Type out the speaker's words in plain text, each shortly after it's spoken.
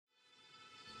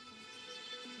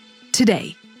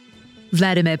Today,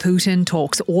 Vladimir Putin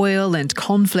talks oil and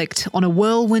conflict on a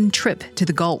whirlwind trip to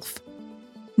the Gulf.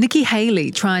 Nikki Haley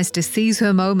tries to seize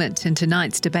her moment in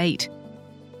tonight's debate.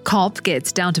 COP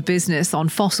gets down to business on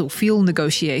fossil fuel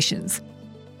negotiations.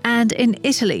 And in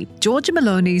Italy, Giorgia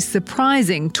Meloni's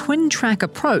surprising twin-track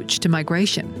approach to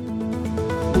migration.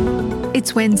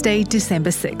 It's Wednesday,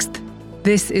 December 6th.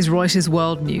 This is Reuters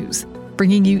World News,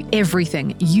 bringing you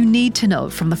everything you need to know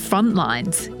from the front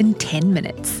lines in 10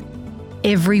 minutes.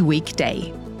 Every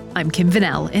weekday. I'm Kim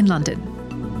Vanell in London.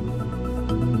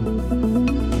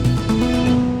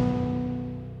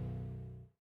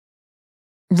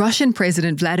 Russian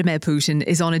President Vladimir Putin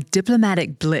is on a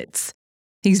diplomatic blitz.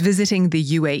 He's visiting the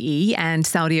UAE and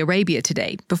Saudi Arabia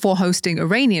today before hosting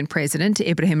Iranian President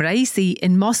Ibrahim Raisi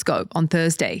in Moscow on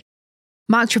Thursday.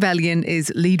 Mark Trevelyan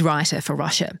is lead writer for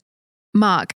Russia.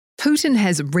 Mark, Putin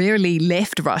has rarely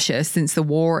left Russia since the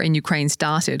war in Ukraine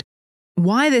started.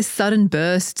 Why this sudden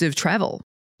burst of travel?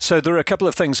 So there are a couple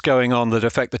of things going on that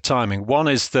affect the timing. One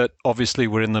is that obviously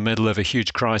we're in the middle of a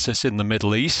huge crisis in the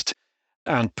Middle East,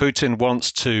 and Putin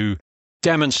wants to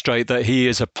demonstrate that he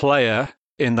is a player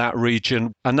in that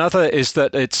region. Another is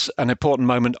that it's an important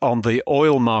moment on the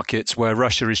oil markets where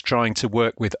Russia is trying to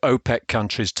work with OPEC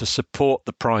countries to support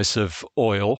the price of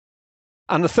oil.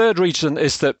 And the third reason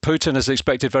is that Putin is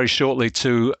expected very shortly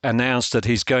to announce that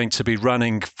he's going to be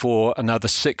running for another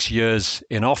 6 years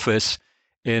in office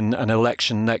in an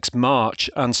election next March.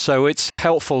 And so it's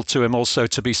helpful to him also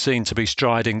to be seen to be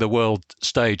striding the world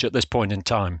stage at this point in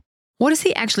time. What does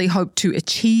he actually hope to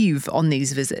achieve on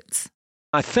these visits?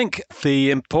 I think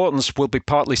the importance will be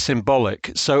partly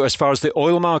symbolic. So as far as the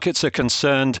oil markets are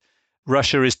concerned,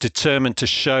 Russia is determined to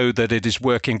show that it is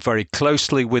working very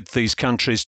closely with these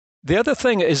countries. The other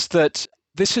thing is that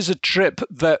this is a trip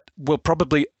that will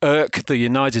probably irk the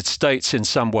United States in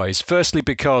some ways. Firstly,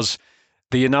 because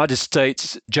the United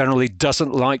States generally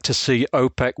doesn't like to see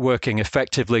OPEC working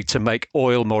effectively to make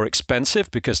oil more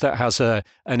expensive, because that has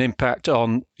an impact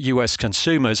on US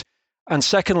consumers. And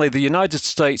secondly, the United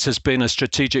States has been a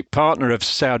strategic partner of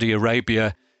Saudi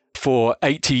Arabia for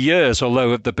 80 years,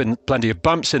 although there have been plenty of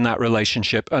bumps in that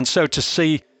relationship. And so to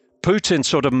see Putin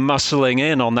sort of muscling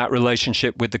in on that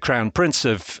relationship with the Crown Prince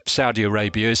of Saudi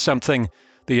Arabia is something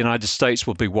the United States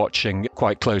will be watching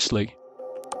quite closely.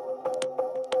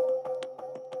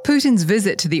 Putin's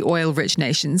visit to the oil-rich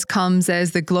nations comes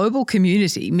as the global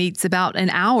community meets about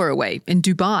an hour away in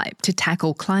Dubai to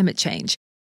tackle climate change.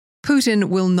 Putin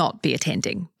will not be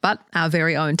attending, but our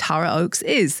very own Tara Oakes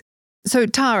is. So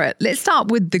Tara, let's start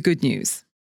with the good news.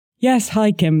 Yes,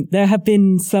 hi Kim. There have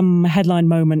been some headline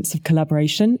moments of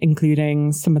collaboration,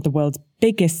 including some of the world's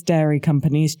biggest dairy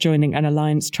companies joining an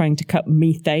alliance trying to cut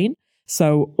methane.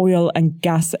 So oil and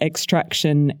gas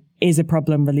extraction is a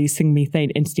problem, releasing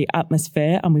methane into the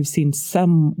atmosphere, and we've seen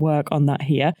some work on that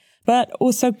here. But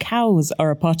also cows are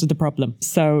a part of the problem.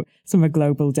 So some of the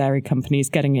global dairy companies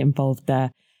getting involved there.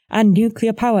 And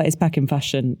nuclear power is back in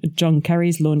fashion. John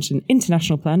Kerry's launched an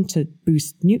international plan to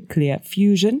boost nuclear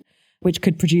fusion, which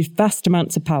could produce vast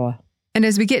amounts of power. And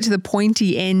as we get to the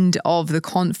pointy end of the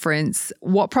conference,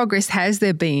 what progress has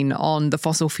there been on the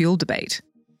fossil fuel debate?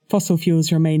 Fossil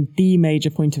fuels remain the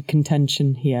major point of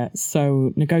contention here.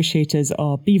 So negotiators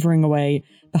are beavering away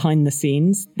behind the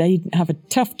scenes. They have a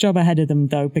tough job ahead of them,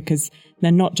 though, because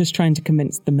they're not just trying to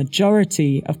convince the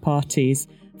majority of parties.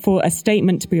 For a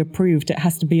statement to be approved, it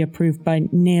has to be approved by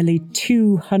nearly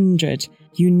 200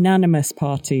 unanimous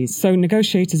parties. So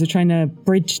negotiators are trying to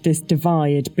bridge this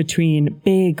divide between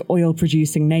big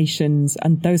oil-producing nations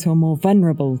and those who are more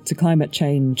vulnerable to climate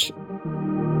change.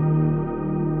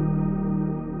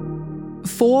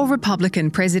 4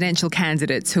 Republican presidential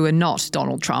candidates who are not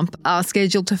Donald Trump are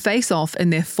scheduled to face off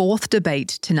in their 4th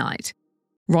debate tonight.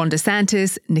 Ron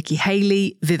DeSantis, Nikki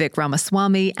Haley, Vivek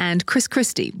Ramaswamy and Chris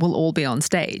Christie will all be on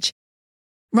stage.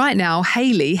 Right now,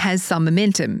 Haley has some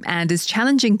momentum and is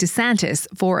challenging DeSantis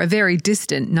for a very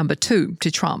distant number 2 to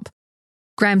Trump.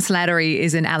 Graham Slattery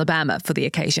is in Alabama for the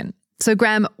occasion. So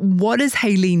Graham, what does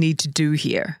Haley need to do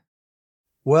here?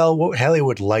 Well, what Haley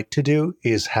would like to do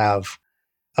is have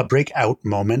a breakout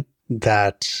moment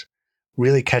that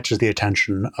really catches the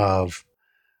attention of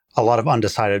a lot of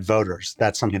undecided voters.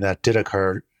 That's something that did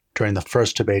occur during the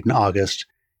first debate in August.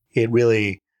 It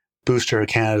really boosted her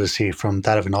candidacy from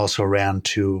that of an also-ran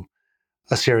to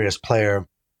a serious player.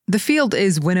 The field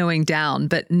is winnowing down,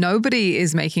 but nobody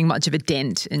is making much of a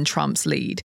dent in Trump's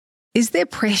lead. Is there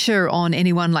pressure on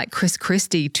anyone like Chris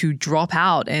Christie to drop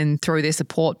out and throw their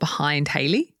support behind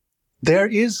Haley? There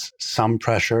is some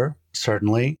pressure,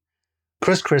 certainly.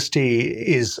 Chris Christie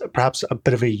is perhaps a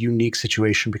bit of a unique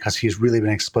situation because he's really been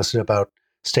explicit about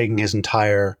staking his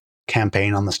entire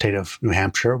campaign on the state of New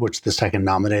Hampshire, which is the second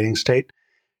nominating state.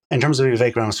 In terms of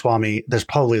Vivek Ramaswamy, there's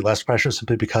probably less pressure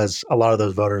simply because a lot of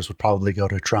those voters would probably go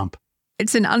to Trump.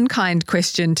 It's an unkind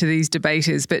question to these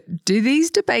debaters, but do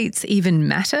these debates even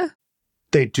matter?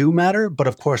 They do matter, but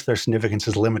of course their significance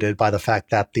is limited by the fact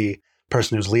that the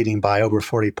person who's leading by over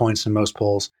 40 points in most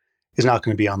polls is not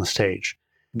going to be on the stage.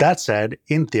 That said,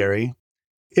 in theory,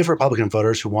 if Republican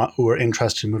voters who are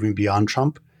interested in moving beyond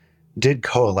Trump did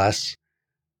coalesce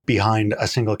behind a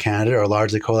single candidate or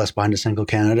largely coalesce behind a single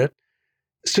candidate,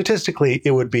 statistically,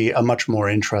 it would be a much more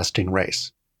interesting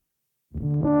race.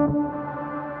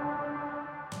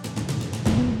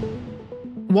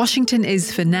 Washington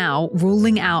is, for now,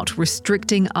 ruling out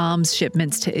restricting arms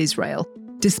shipments to Israel,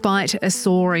 despite a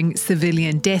soaring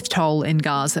civilian death toll in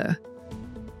Gaza.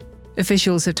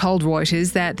 Officials have told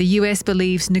Reuters that the US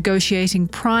believes negotiating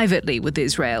privately with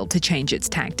Israel to change its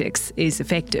tactics is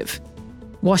effective.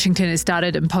 Washington has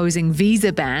started imposing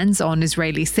visa bans on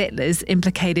Israeli settlers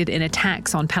implicated in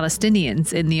attacks on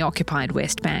Palestinians in the occupied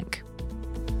West Bank.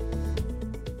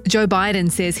 Joe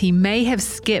Biden says he may have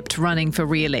skipped running for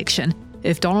re-election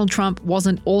if Donald Trump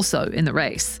wasn't also in the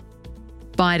race.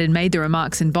 Biden made the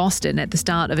remarks in Boston at the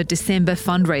start of a December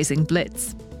fundraising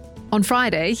blitz. On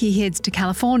Friday, he heads to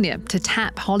California to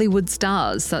tap Hollywood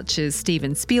stars such as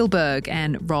Steven Spielberg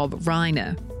and Rob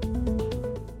Reiner.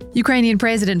 Ukrainian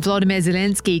President Volodymyr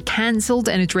Zelensky cancelled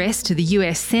an address to the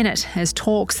US Senate as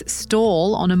talks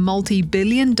stall on a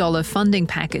multi-billion-dollar funding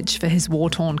package for his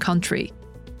war-torn country.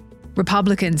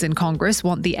 Republicans in Congress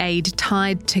want the aid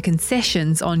tied to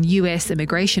concessions on US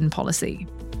immigration policy.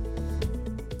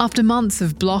 After months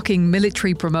of blocking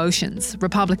military promotions,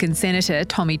 Republican Senator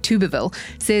Tommy Tuberville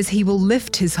says he will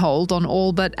lift his hold on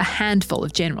all but a handful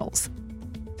of generals.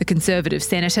 The conservative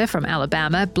senator from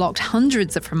Alabama blocked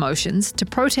hundreds of promotions to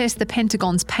protest the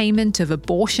Pentagon's payment of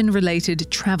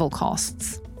abortion-related travel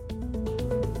costs.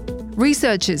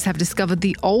 Researchers have discovered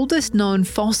the oldest known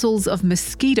fossils of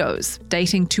mosquitoes,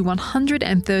 dating to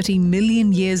 130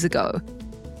 million years ago.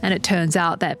 And it turns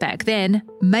out that back then,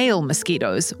 male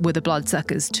mosquitoes were the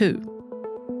bloodsuckers too.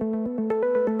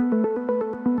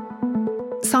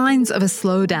 Signs of a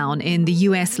slowdown in the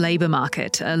US labour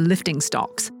market are lifting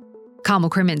stocks.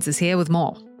 Carmel Crimmins is here with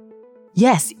more.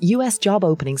 Yes, US job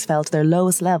openings fell to their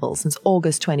lowest level since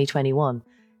August 2021.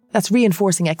 That's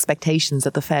reinforcing expectations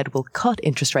that the Fed will cut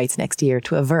interest rates next year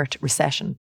to avert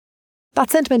recession.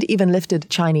 That sentiment even lifted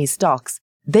Chinese stocks.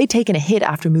 They'd taken a hit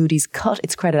after Moody's cut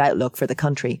its credit outlook for the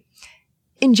country.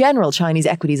 In general, Chinese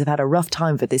equities have had a rough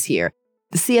time of it this year.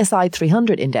 The CSI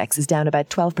 300 index is down about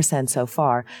 12% so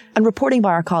far, and reporting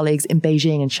by our colleagues in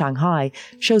Beijing and Shanghai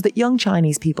shows that young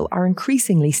Chinese people are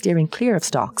increasingly steering clear of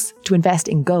stocks to invest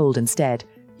in gold instead.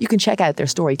 You can check out their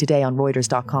story today on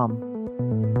Reuters.com.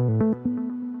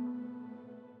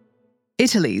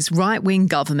 Italy's right-wing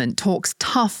government talks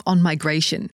tough on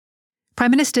migration. Prime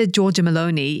Minister Giorgia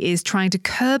Meloni is trying to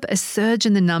curb a surge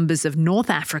in the numbers of North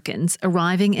Africans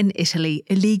arriving in Italy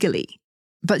illegally.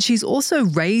 But she's also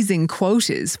raising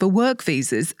quotas for work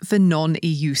visas for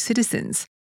non-EU citizens.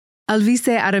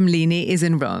 Alvise Aramlini is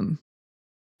in Rome.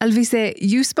 Alvise,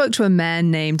 you spoke to a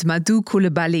man named Madou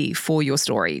Koulibaly for your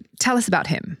story. Tell us about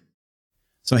him.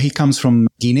 So he comes from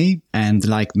Guinea, and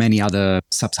like many other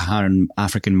sub-Saharan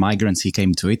African migrants, he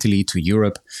came to Italy, to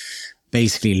Europe,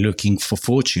 basically looking for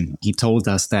fortune. He told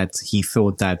us that he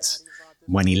thought that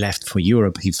when he left for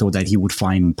Europe, he thought that he would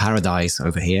find paradise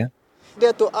over here.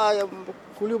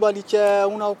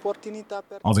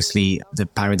 Obviously, the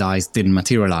paradise didn't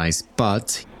materialize,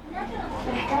 but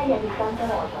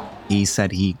he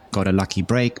said he got a lucky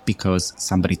break because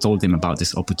somebody told him about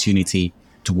this opportunity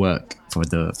to work for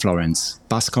the Florence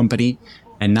bus company.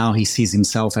 And now he sees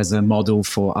himself as a model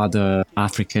for other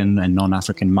African and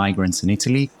non-African migrants in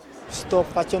Italy,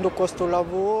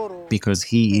 because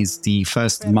he is the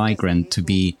first migrant to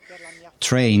be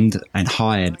trained and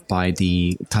hired by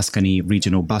the Tuscany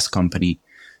regional bus company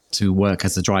to work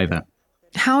as a driver.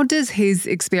 How does his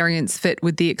experience fit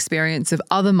with the experience of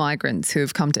other migrants who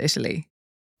have come to Italy?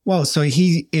 Well, so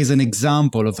he is an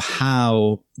example of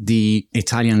how the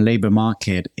Italian labor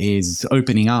market is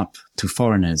opening up to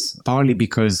foreigners, partly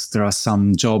because there are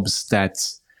some jobs that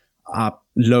are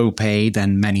low paid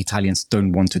and many Italians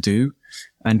don't want to do,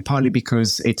 and partly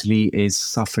because Italy is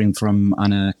suffering from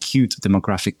an acute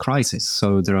demographic crisis.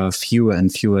 So there are fewer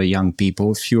and fewer young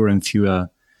people, fewer and fewer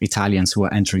Italians who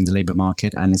are entering the labor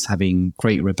market, and it's having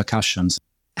great repercussions.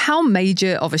 How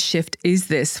major of a shift is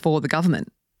this for the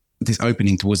government? This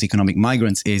opening towards economic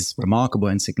migrants is remarkable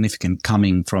and significant,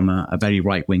 coming from a very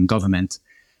right-wing government,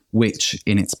 which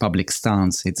in its public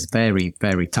stance, it's very,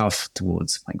 very tough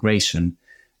towards migration.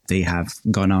 They have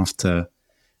gone after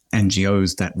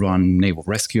NGOs that run naval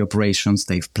rescue operations.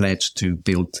 They've pledged to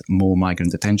build more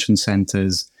migrant detention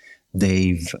centers.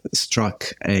 They've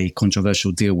struck a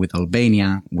controversial deal with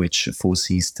Albania, which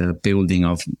foresees the building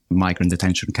of migrant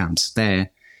detention camps there.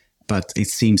 But it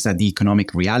seems that the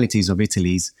economic realities of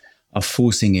Italy are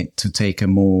forcing it to take a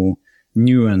more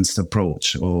nuanced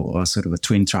approach, or sort of a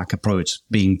twin track approach,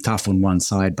 being tough on one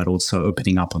side, but also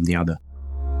opening up on the other.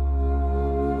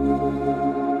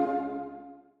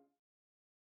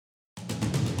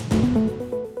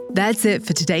 That's it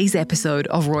for today's episode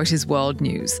of Reuters World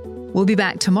News. We'll be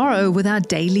back tomorrow with our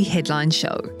daily headline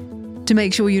show. To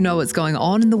make sure you know what's going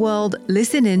on in the world,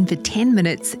 listen in for 10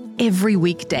 minutes every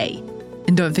weekday.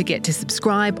 And don't forget to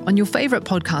subscribe on your favourite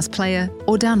podcast player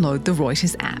or download the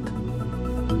Reuters app.